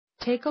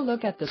Take a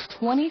look at this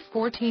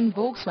 2014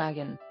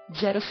 Volkswagen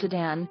Jetta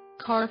Sedan.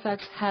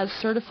 Carfax has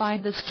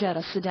certified this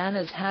Jetta Sedan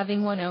as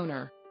having one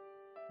owner.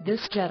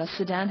 This Jetta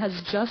Sedan has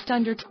just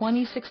under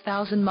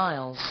 26,000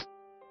 miles.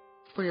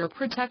 For your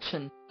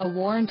protection, a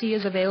warranty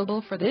is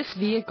available for this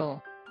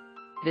vehicle.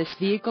 This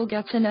vehicle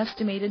gets an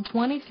estimated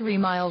 23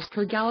 miles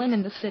per gallon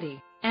in the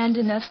city, and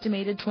an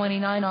estimated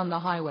 29 on the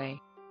highway.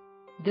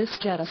 This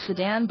Jetta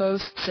Sedan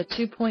boasts a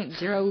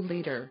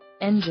 2.0-liter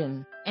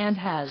engine, and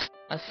has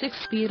a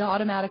 6-speed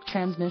automatic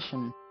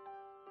transmission.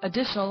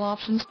 Additional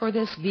options for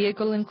this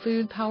vehicle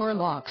include power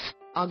locks,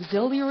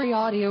 auxiliary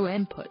audio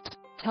input,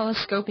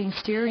 telescoping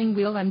steering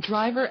wheel and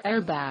driver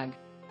airbag.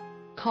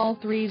 Call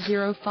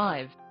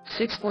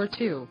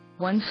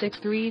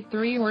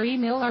 305-642-1633 or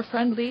email our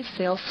friendly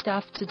sales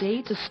staff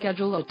today to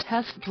schedule a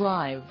test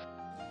drive.